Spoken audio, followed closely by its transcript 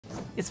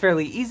It's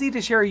fairly easy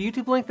to share a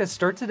YouTube link that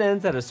starts and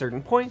ends at a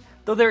certain point,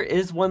 though there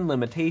is one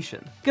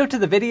limitation. Go to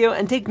the video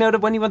and take note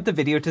of when you want the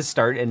video to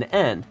start and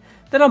end.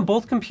 Then on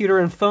both computer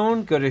and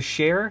phone, go to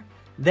Share,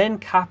 then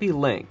Copy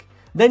Link.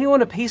 Then you want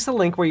to paste the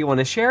link where you want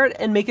to share it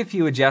and make a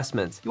few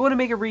adjustments. You want to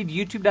make it read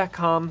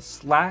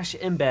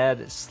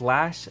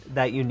youtube.com/embed/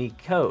 that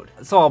unique code.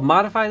 So I'll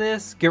modify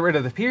this, get rid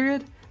of the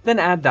period, then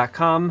add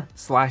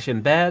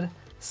 .com/embed/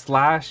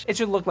 it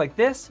should look like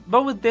this,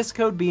 but with this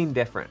code being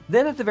different.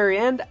 Then at the very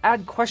end,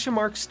 add question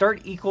mark start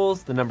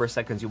equals the number of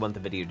seconds you want the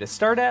video to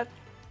start at,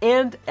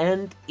 and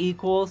end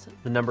equals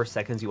the number of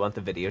seconds you want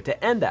the video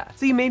to end at.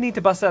 So you may need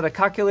to bust out a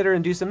calculator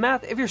and do some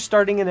math if you're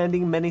starting and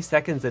ending many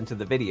seconds into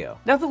the video.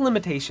 Now the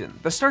limitation.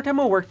 The start time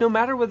will work no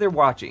matter where they're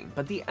watching,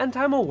 but the end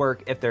time will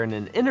work if they're in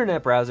an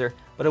internet browser,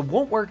 but it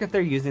won't work if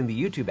they're using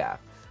the YouTube app.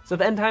 So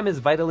if end time is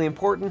vitally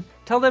important,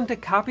 tell them to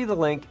copy the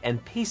link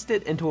and paste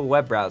it into a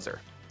web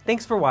browser.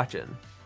 Thanks for watching.